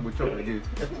 This man go chop again.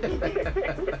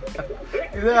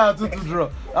 He said 2-2 draw.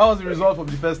 That was the result from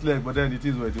the first leg, but then it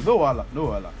is what it is. No wala.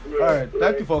 Yeah, Alright,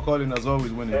 thank you for calling as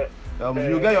always, Winnie.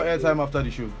 You'll get your airtime after the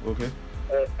show, okay?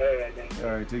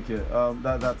 Alright, take care.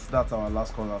 That's our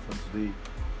last caller for today.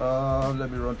 Let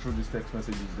me run through these text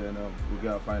messages, then we'll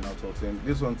get our final thoughts. And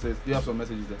this one says, do you have some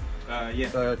messages there?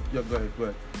 Yeah. Yeah, go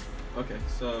ahead. Okay,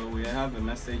 so we have a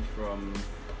message from.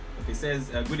 Okay, it says,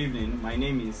 good evening. My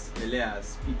name is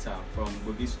Elias Peter from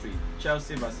Bogie Street.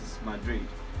 Chelsea versus Madrid.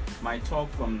 My talk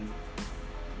from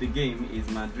the game is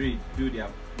Madrid did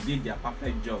their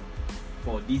perfect job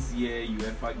for this year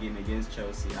UEFA game against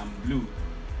Chelsea, and Blue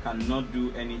cannot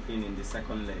do anything in the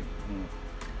second leg.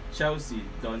 Chelsea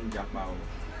done Japao.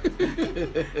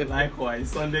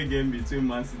 Likewise, Sunday game between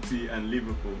Man City and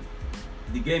Liverpool.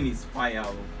 The game is fire,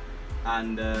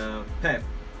 and Pep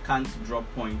can't drop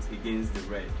points against the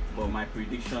Red. But my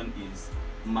prediction is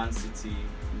Man City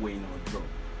win or draw.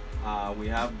 We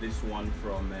have this one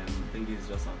from I think it's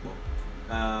just a book.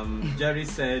 Jerry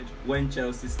said when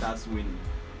Chelsea starts winning,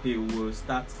 he will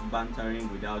start bantering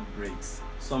without breaks.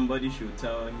 Somebody should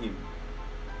tell him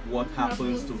what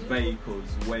happens to vehicles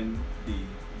when they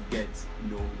get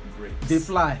no brakes. They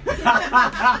fly.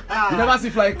 You never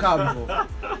see flying car before.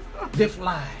 They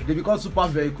fly. They become super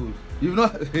vehicles. You've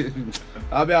not.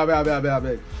 I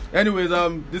beg. Anyways,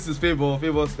 this is favors.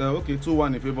 Okay,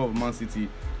 2-1 in favor of Man City.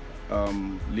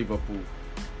 Liverpool.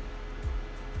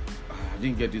 I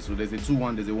didn't get this. So there's a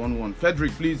 2-1. There's a 1-1.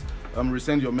 Frederick, please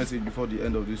resend your message before the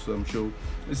end of this show.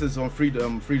 This is on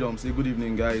Freedom. Say good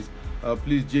evening, guys.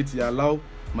 Please, JT, allow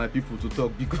my people to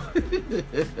talk because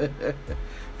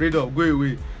Freedom, go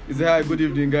away. He said, hi, good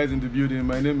evening, guys in the building.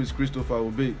 My name is Christopher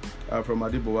Obey from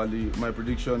Adebowale. My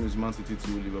prediction is Man City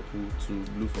 2, Liverpool 2,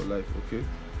 Blue for life. Okay.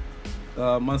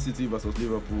 Man City versus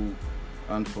Liverpool.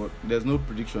 And for there's no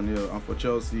prediction here. And for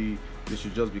Chelsea, they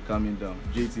should just be calming down.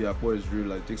 JT Akpo is real.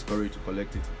 Like, it takes courage to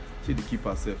collect it. See the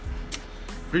keeper self.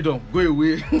 Freedom, go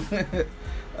away.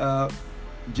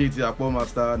 JT Akpo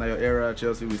master. Now your era,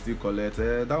 Chelsea will still collect.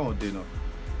 That one day now.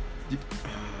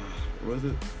 What was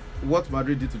it? What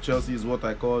Madrid did to Chelsea is what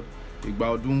I called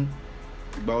Igbaodun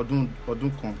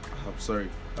Odunkon. I'm sorry,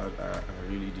 I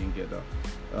really didn't get that.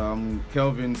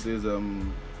 Kelvin says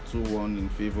 2-1 in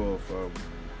favor of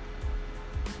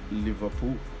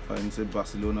Liverpool, and said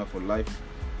Barcelona for life.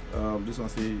 This one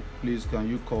say, please can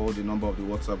you call the number of the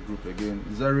WhatsApp group again?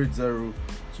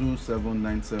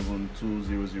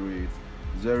 08027972008.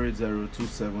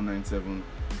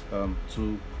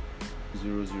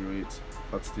 08027972008.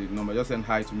 That's the number. Just send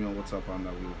hi to me on WhatsApp and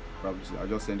I will probably I'll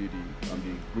just send you the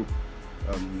group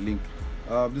link.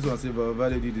 This one says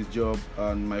Valverde did his job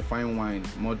and my fine wine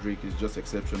Modric is just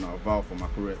exceptional. Val from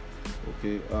Akure.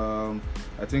 Okay.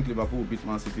 I think Liverpool will beat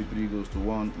Man City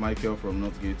 3-1. Michael from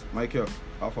Northgate. Michael,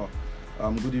 Alpha.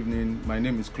 Good evening. My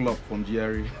name is Klopp from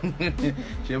GRE.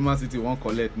 Man City won't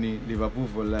collect me. Liverpool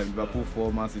for life. Liverpool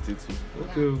for Man City 2.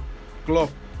 Okay.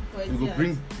 Klopp. You go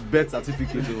bring bet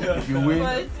certificate. If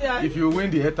you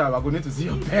win the head time, I'm going to see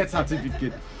your bet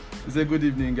certificate. He said, good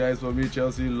evening, guys. For me,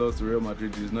 Chelsea lost to Real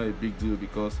Madrid. It's not a big deal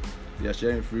because they are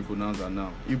sharing free bonanza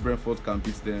now. If Brentford can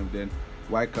beat them, then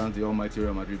why can't the almighty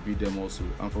Real Madrid beat them also?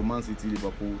 And for Man City,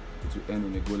 Liverpool, it will end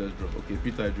in a goalless draw. Okay,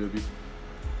 Peter Idrebi.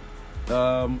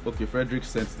 Okay, Frederick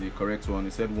sent the correct one. He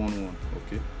said 1-1.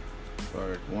 Okay.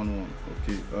 Alright, 1-1.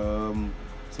 Okay.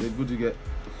 So good to get.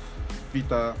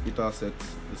 Peter said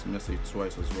this message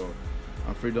twice as well.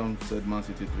 And Freedom said Man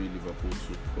City 3, Liverpool 2.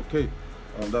 Okay.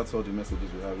 That's all the messages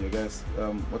we have here, guys.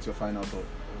 What's your final thought?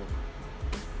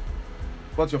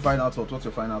 Let's go. Like you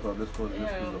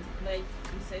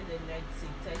said, the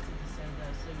Leipzig title decider,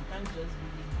 so you can't just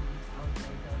really give it out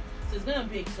like that. So it's gonna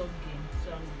be a tough game.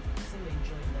 So I'm seeing a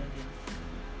draw in that game.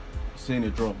 Seeing a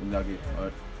draw in that game. Yeah.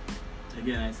 Alright.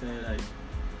 Again, I said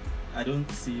I don't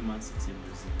see Man City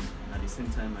losing. At the same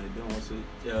time, I don't also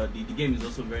the game is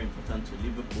also very important to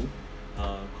Liverpool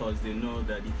because they know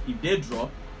that if they draw,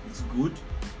 it's good,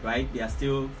 right? They are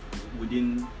still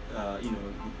within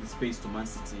the space to Man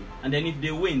City, and then if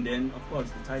they win, then of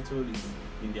course the title is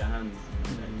in their hands.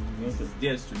 It's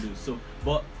theirs to lose. So,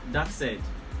 but that said,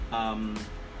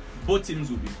 both teams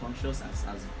will be conscious as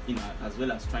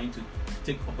well as trying to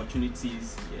take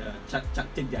opportunities,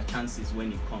 take their chances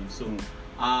when it comes. So,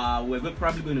 we're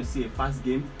probably going to see a fast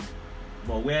game,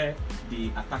 but where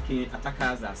the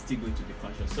attackers are still going to be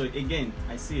conscious. So again,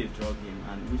 I see a draw game,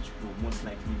 and which will most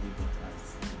likely leave it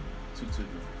as 2-2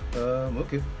 draw.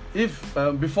 Okay. If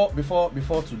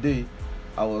before today,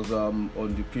 I was on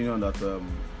the opinion that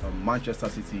Manchester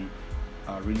City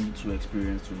are really too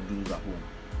experienced to lose at home.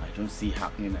 I don't see it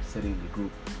happening. I said it in the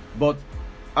group, but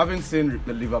having seen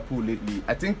the Liverpool lately,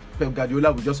 I think Pep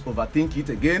Guardiola will just overthink it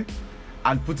again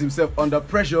and put himself under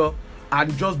pressure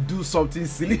and just do something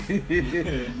silly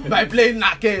by playing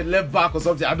Nake left back or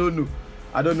something. I don't know.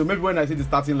 Maybe when I see the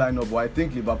starting lineup, but I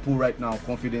think Liverpool right now,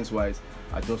 confidence-wise,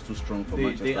 are just too strong for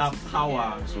Manchester City. They have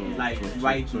power,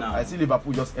 right now. I see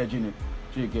Liverpool just edging it.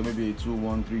 Maybe a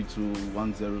 2-1, 3-2,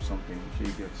 1-0 something.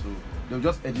 So they'll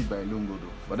just edge it by a long goal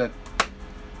though. But then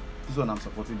this one I'm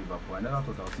supporting Liverpool. I never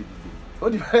thought I would see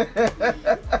this day.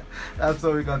 That's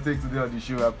all we can take today on the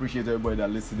show. I appreciate everybody that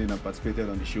listening and participated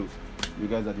on the show. You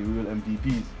guys are the real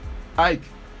MVPs. Ike,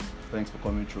 thanks for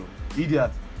coming through.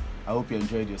 Idiot, I hope you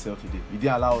enjoyed yourself today. You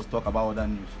didn't allow us to talk about other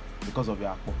news because of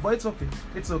your akpo. But it's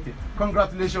okay.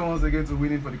 Congratulations once again to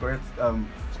winning for the correct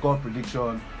score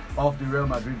prediction of the Real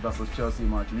Madrid versus Chelsea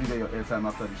match. You get your airtime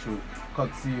after the show,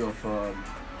 courtesy of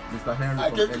Mr. Henry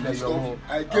from Eleyomo.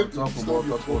 I came to disturb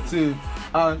you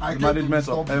and the management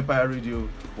of Empire Radio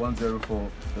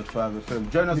 104.5 FM.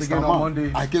 Join us again on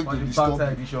Monday on the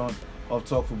Banter edition of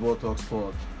Talk Football, Talk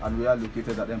Sport, and we are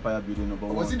located at Empire Building number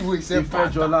 1. Was it the way he said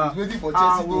Banter? He's waiting for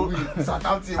Chelsea to win.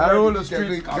 Southampton. I roll the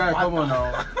street. Guy, come on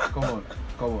now. Come on.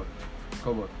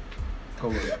 You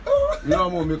know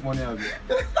I'm going to make money out of it.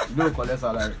 You don't collect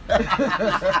salary.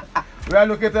 We are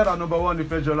located at number 1 in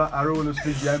Fejola, Arroyo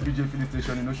Street, behind BJ Filling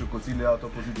Station in Oshokoti layout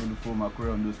opposite Olufo,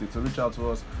 Makure, Ondo State. So reach out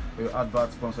to us for your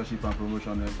advert, sponsorship, and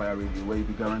promotion on Empire Radio, where you'll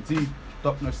be guaranteed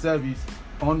top-notch service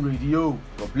on radio.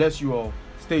 God bless you all.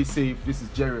 Stay safe. This is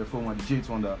Jerry Foma, the Jade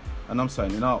Wonder, and I'm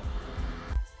signing out.